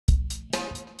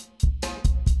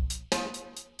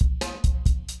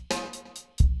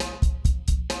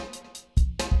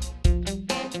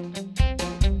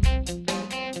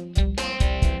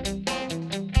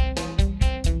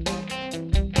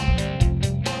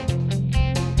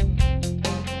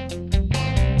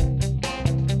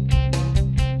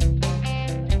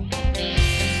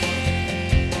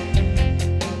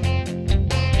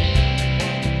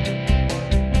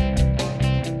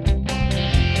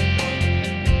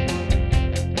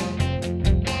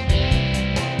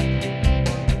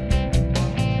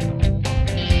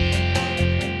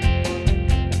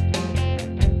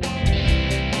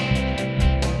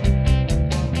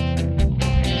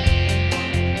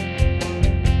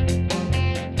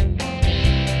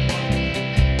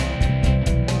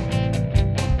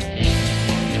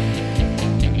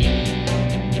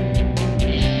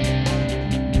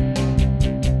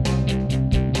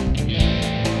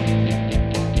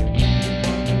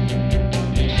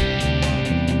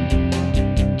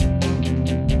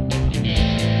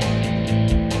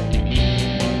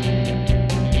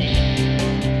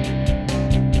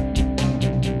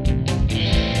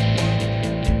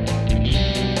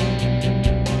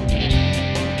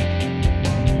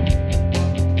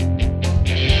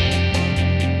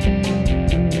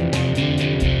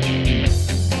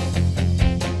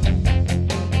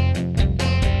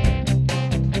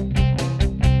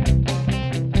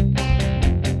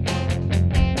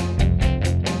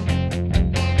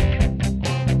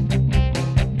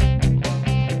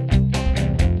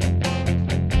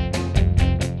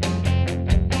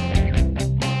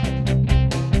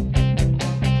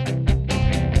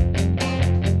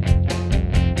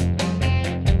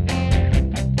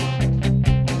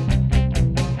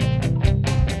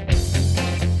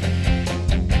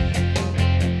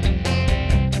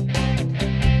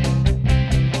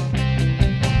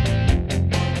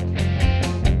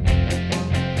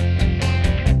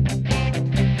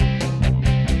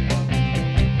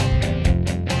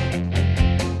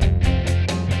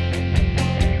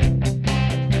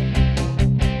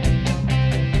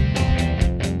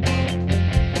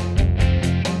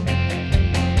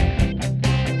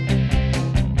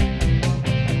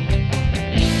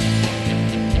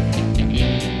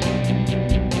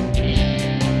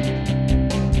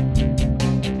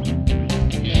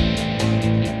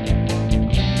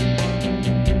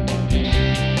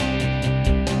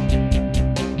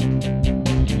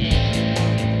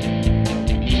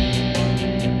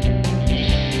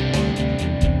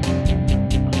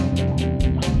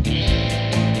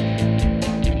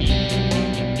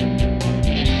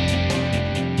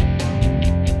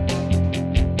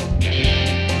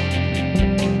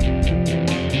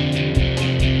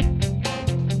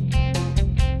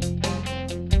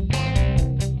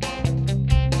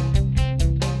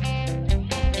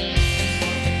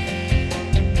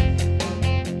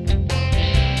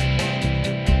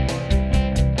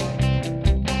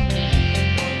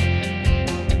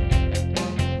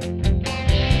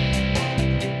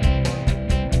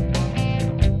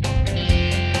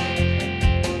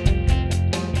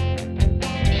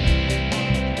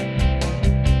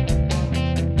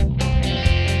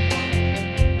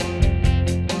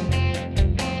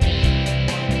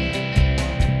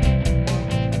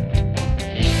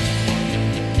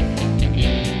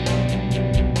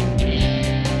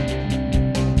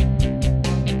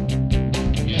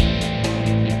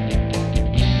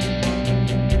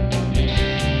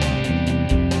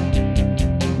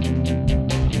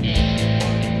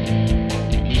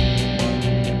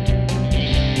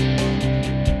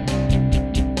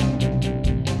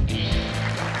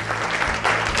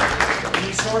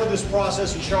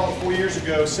process in Charlotte 4 years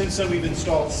ago. Since then, we've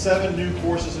installed 7 new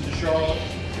courses into Charlotte.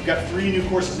 We've got 3 new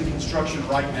courses in construction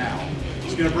right now.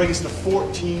 It's going to bring us to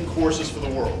 14 courses for the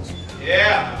Worlds.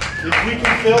 Yeah. If we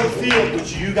can fill the field,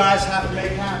 which you guys have to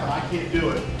make happen, I can't do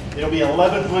it. It'll be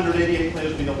 1,188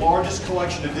 players. It'll be the largest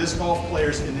collection of disc golf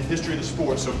players in the history of the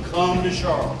sport. So come to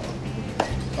Charlotte.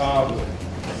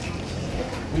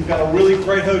 We've got a really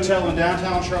great hotel in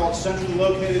downtown Charlotte, centrally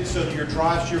located, so that your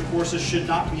drives to your courses should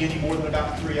not be any more than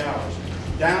about 3 hours.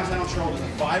 Downtown Charlotte is a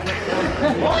vibrant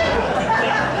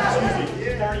excuse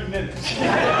me, 30 minutes.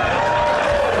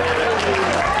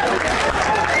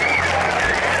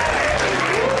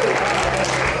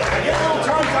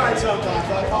 Sometimes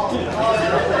I apologize.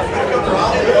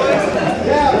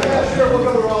 Yeah, sure, we'll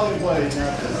go to Raleigh and play.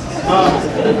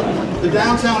 The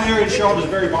downtown area in Charlotte is a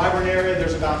very vibrant area.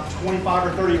 There's about 25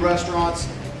 or 30 restaurants,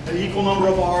 an equal number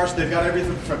of bars. They've got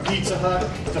everything from Pizza Hut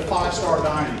to 5-star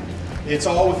dining. It's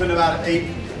all within about an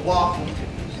 8-block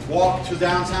walk to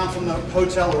downtown from the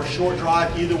hotel, or a short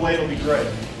drive. Either way, it'll be great.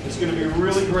 It's going to be a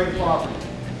really great property.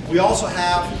 We also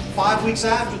have, 5 weeks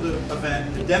after the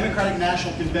event, the Democratic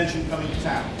National Convention coming to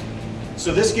town.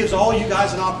 So this gives all you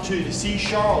guys an opportunity to see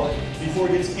Charlotte before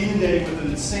it gets inundated with the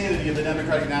insanity of the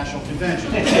Democratic National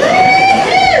Convention.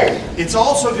 It's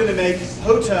also going to make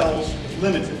hotels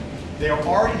limited. There are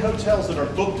already hotels that are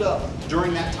booked up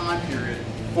during that time period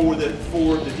for the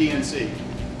DNC.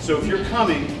 So if you're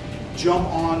coming, jump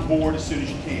on board as soon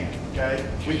as you can. Okay?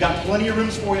 We've got plenty of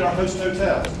rooms for you at our host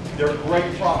hotels. They're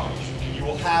great properties. You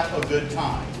will have a good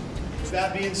time. With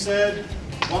that being said,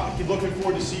 I'm looking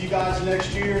forward to see you guys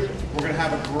next year. We're going to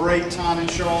have a great time in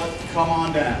Charlotte. Come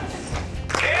on down.